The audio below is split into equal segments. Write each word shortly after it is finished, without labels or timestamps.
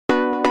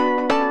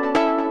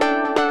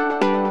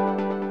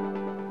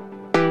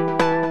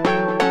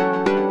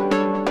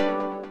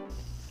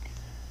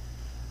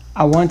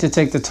I wanted to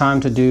take the time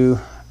to do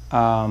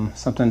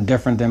something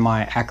different than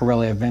my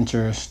Akerele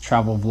Adventures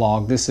travel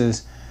vlog. This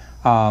is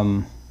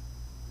more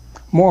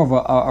of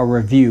a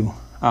review.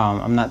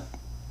 I'm not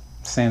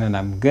saying that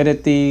I'm good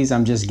at these,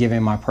 I'm just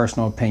giving my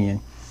personal opinion.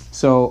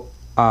 So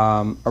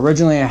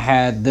originally I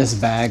had this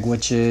bag,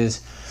 which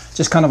is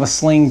just kind of a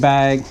sling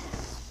bag,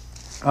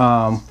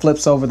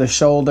 flips over the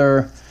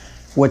shoulder,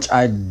 which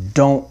I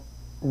don't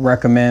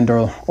recommend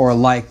or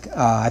like.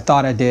 I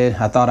thought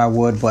I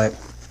would, but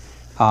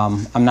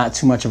I'm not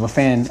too much of a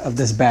fan of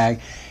this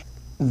bag.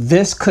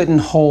 This couldn't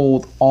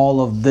hold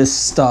all of this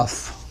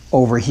stuff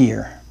over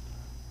here.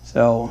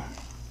 So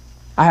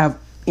I have,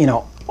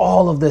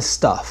 all of this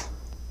stuff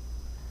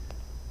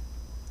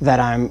that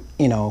I'm,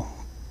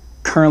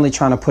 currently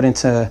trying to put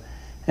into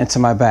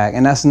my bag.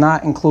 And that's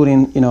not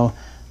including,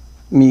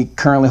 me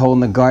currently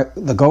holding the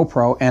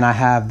GoPro, and I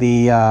have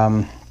the,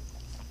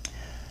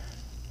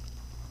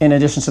 in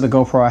addition to the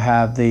GoPro, I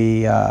have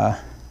the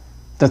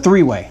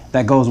three-way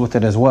that goes with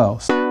it as well.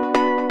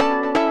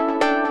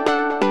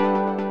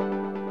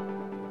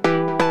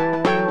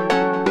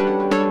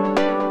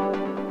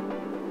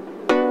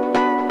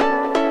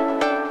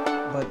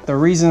 But the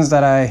reasons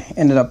that I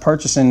ended up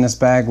purchasing this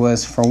bag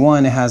was, for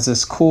one, it has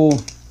this cool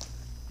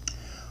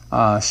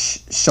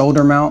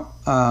shoulder mount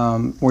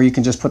where you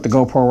can just put the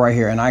GoPro right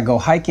here. And I go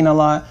hiking a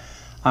lot.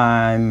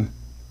 I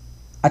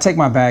take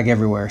my bag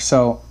everywhere.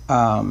 So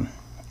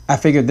I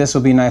figured this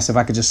would be nice if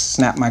I could just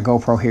snap my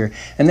GoPro here.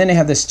 And then they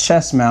have this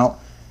chest mount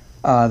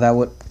that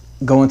would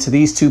go into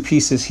these two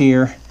pieces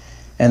here,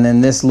 and then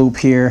this loop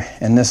here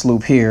and this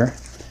loop here.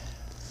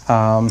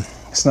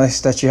 It's nice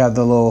that you have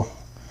the little,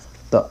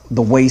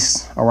 the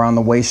waist around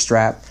the waist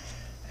strap,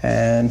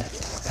 and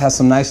it has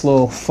some nice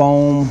little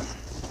foam,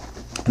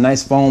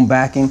 nice foam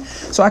backing.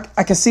 So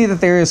I can see that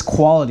there is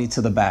quality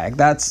to the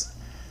bag.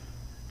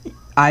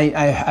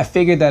 I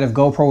figured that if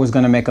GoPro was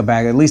going to make a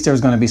bag, at least there was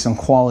going to be some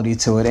quality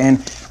to it.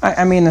 And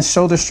I mean, the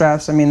shoulder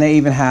straps, I mean, they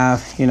even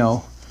have,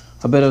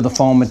 a bit of the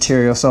foam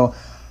material. So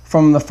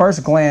from the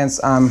first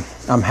glance, I'm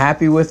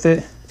happy with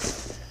it.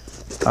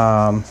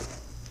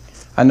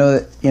 I know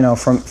that,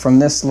 from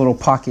this little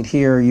pocket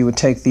here, you would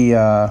take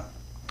the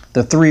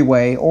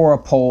three-way or a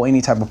pole,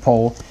 any type of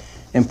pole,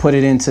 and put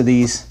it into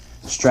these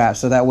straps.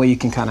 So that way you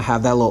can kind of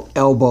have that little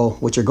elbow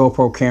with your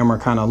GoPro camera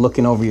kind of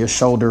looking over your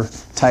shoulder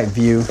type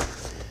view.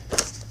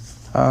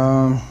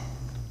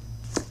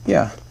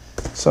 Yeah,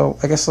 so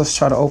I guess let's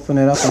try to open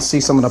it up and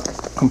see some of the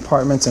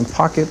compartments and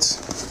pockets.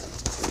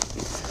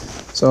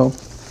 So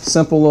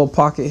simple little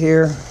pocket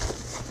here.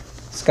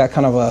 It's got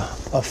kind of a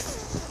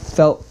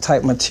felt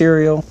type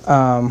material,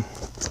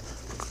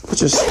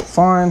 which is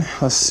fine.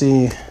 Let's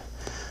see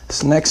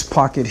this next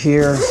pocket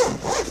here.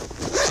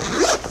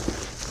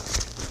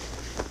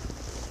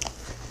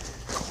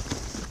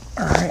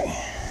 All right,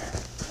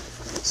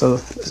 so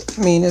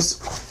I mean,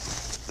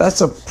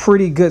 that's a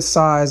pretty good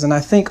size, and I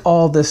think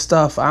all this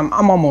stuff, I'm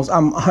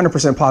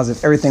 100%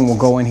 positive everything will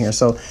go in here.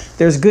 So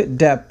there's good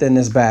depth in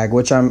this bag,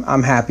 which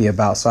I'm happy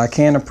about. So I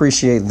can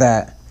appreciate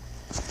that.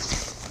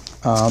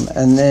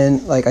 And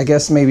then, like, I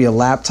guess maybe a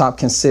laptop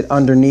can sit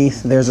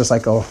underneath. There's just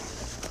like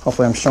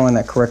hopefully I'm showing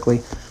that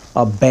correctly,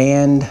 a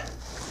band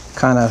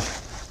kind of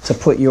to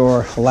put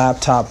your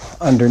laptop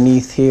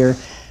underneath here.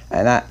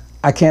 And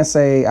I can't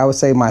say, I would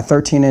say my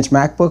 13-inch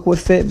MacBook would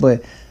fit,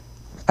 but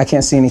I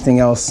can't see anything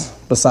else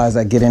besides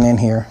that getting in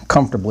here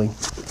comfortably.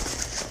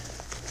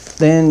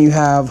 Then you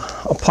have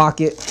a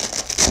pocket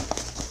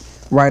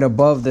right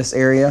above this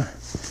area,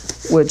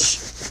 which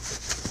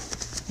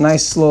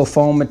nice little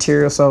foam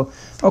material. So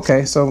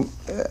okay, so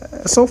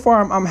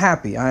far I'm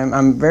happy.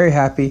 I'm very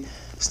happy.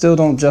 I still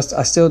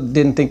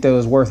didn't think that it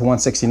was worth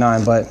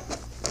 $169, but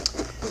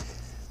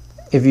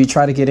if you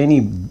try to get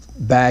any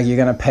bag, you're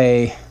gonna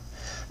pay.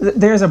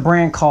 There's a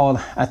brand called,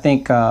 I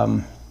think,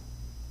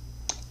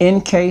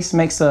 Encase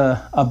makes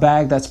a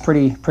bag that's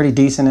pretty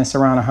decent. It's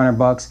around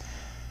 $100.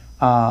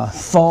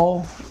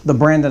 Thul, the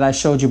brand that I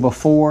showed you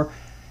before,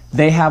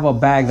 they have a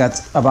bag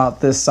that's about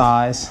this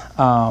size,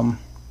 and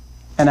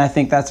I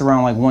think that's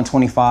around like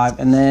 $125.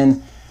 And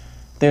then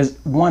there's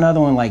one other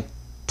one, like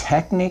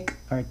Technic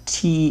or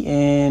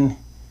TNQA,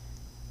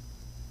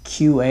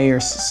 or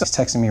it's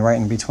texting me right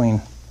in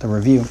between the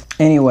review.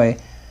 Anyway,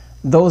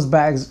 those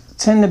bags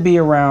tend to be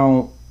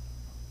around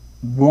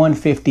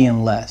 $150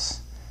 and less.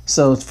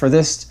 So for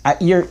this,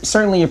 you're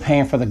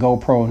paying for the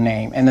GoPro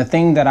name. And the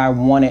thing that I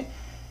wanted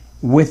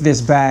with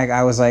this bag,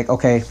 I was like,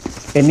 okay,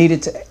 it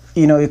needed to,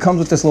 it comes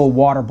with this little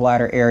water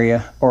bladder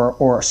area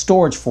or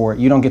storage for it.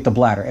 You don't get the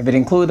bladder. If it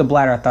included the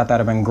bladder, I thought that'd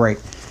have been great.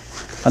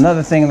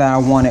 Another thing that I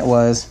wanted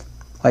was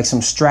like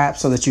some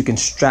straps so that you can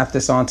strap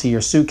this onto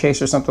your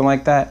suitcase or something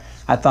like that.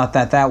 I thought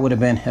that would have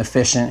been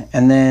efficient.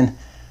 And then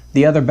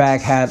the other bag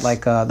had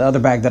like, the other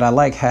bag that I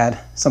like had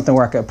something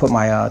where I could put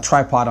my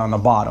tripod on the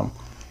bottom.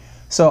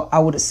 So I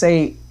would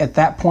say at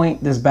that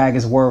point, this bag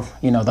is worth,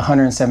 the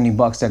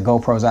 $170 that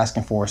GoPro's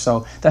asking for.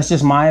 So that's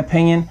just my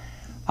opinion.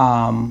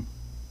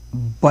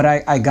 But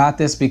I got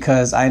this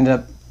because I ended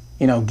up,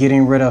 you know,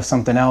 getting rid of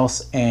something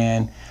else,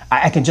 and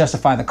I can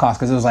justify the cost,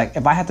 because it was like,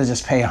 if I had to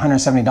just pay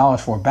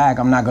 $170 for a bag,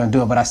 I'm not going to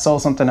do it. But I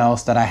sold something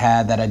else that I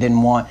had that I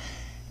didn't want,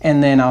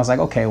 and then I was like,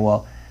 okay,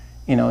 well,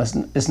 you know,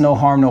 it's no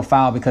harm, no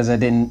foul, because it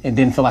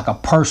didn't feel like a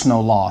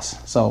personal loss.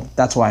 So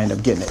that's why I ended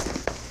up getting it.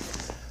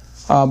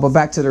 But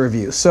back to the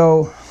review.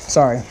 So,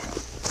 sorry,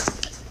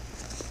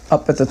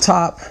 up at the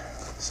top,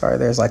 sorry,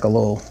 there's like a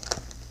little,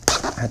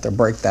 I had to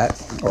break that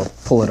or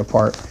pull it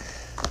apart.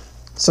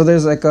 So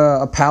there's like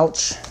a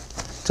pouch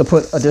to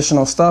put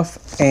additional stuff,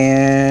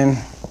 and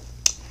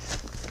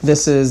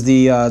this is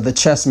the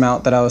chest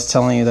mount that I was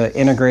telling you, the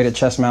integrated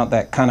chest mount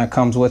that kind of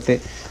comes with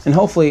it. And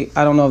hopefully,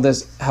 I don't know if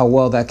this how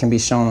well that can be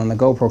shown on the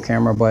GoPro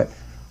camera, but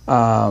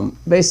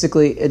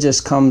basically it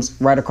just comes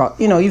right across.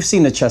 You know, you've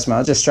seen the chest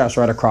mount, it just straps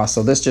right across.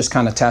 So this just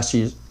kind of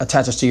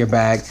attaches to your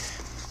bag,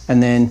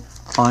 and then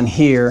on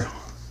here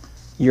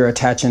you're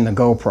attaching the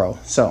GoPro.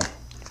 So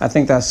I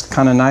think that's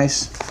kind of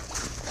nice.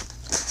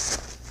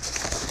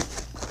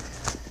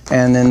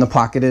 And then the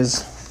pocket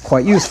is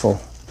quite useful.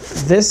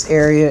 This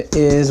area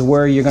is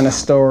where you're going to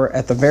store,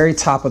 at the very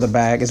top of the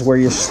bag is where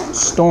you're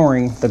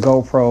storing the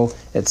GoPro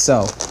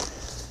itself.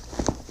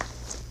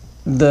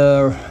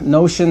 The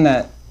notion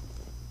that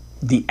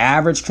the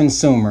average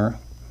consumer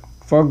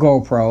for a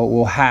GoPro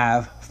will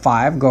have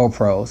 5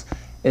 GoPros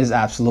is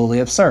absolutely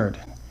absurd.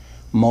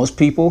 Most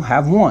people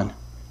have 1,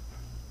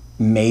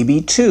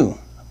 maybe 2,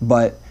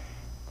 but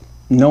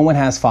no one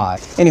has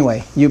 5.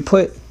 Anyway, you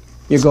put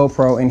your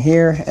GoPro in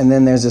here, and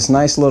then there's this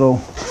nice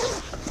little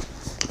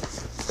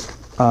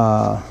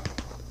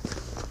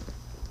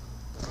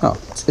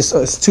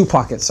it's 2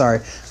 pockets. Sorry,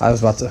 I was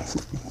about to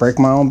break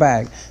my own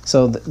bag.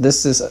 So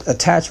this is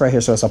attached right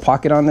here. So it's a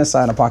pocket on this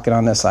side, a pocket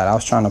on this side. I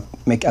was trying to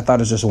make, I thought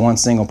it was just one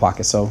single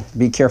pocket. So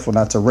be careful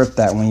not to rip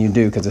that when you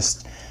do, because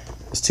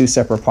it's 2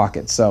 separate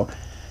pockets. So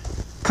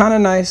kind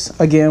of nice,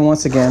 again,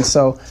 once again.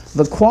 So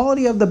the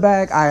quality of the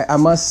bag, I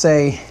must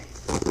say,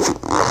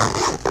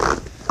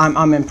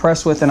 I'm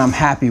impressed with, and I'm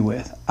happy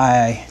with.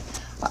 I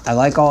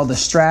like all the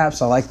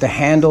straps. I like the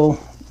handle.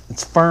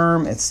 It's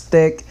firm, it's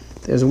thick.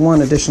 There's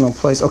one additional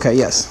place. Okay,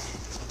 yes.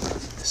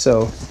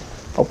 So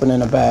opening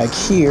the bag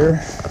here,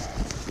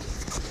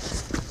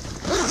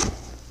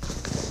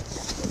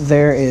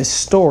 there is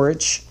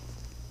storage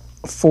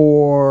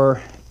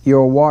for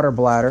your water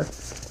bladder.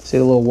 See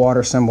the little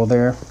water symbol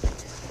there?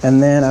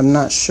 And then I'm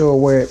not sure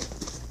where it,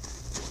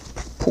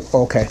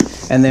 okay.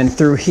 And then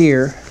through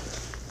here,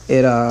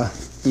 it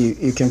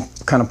you can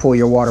kind of pull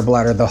your water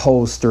bladder, the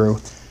hose through.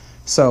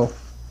 So,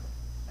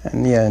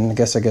 and yeah, and I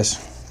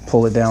guess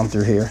pull it down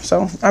through here.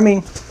 So, I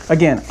mean,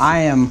 again, I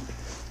am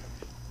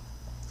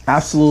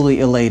absolutely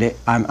elated.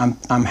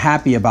 I'm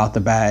happy about the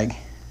bag.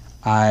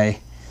 I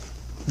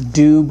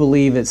do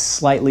believe it's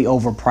slightly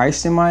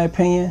overpriced in my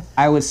opinion.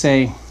 I would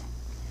say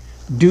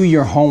do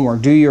your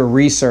homework, do your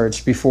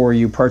research before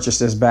you purchase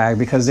this bag,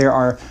 because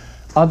there's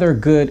other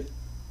good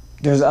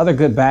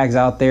bags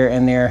out there,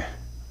 and they're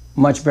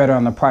much better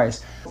on the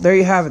price. There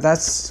you have it.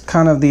 That's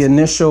kind of the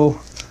initial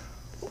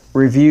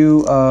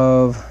review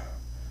of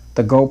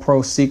the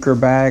GoPro Seeker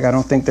bag. I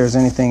don't think there's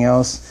anything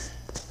else.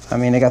 I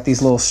mean, they got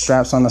these little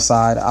straps on the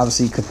side.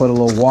 Obviously, you could put a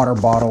little water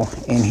bottle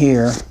in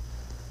here,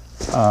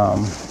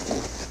 and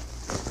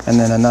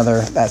then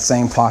that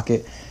same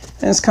pocket.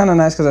 And it's kind of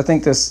nice because I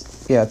think this,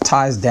 yeah,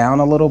 ties down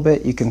a little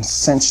bit. You can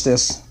cinch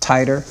this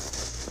tighter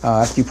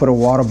after you put a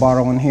water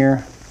bottle in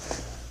here.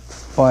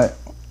 But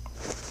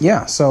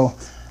yeah, so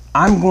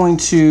I'm going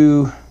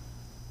to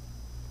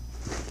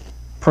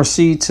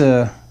proceed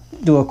to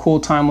do a cool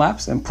time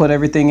lapse and put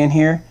everything in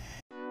here.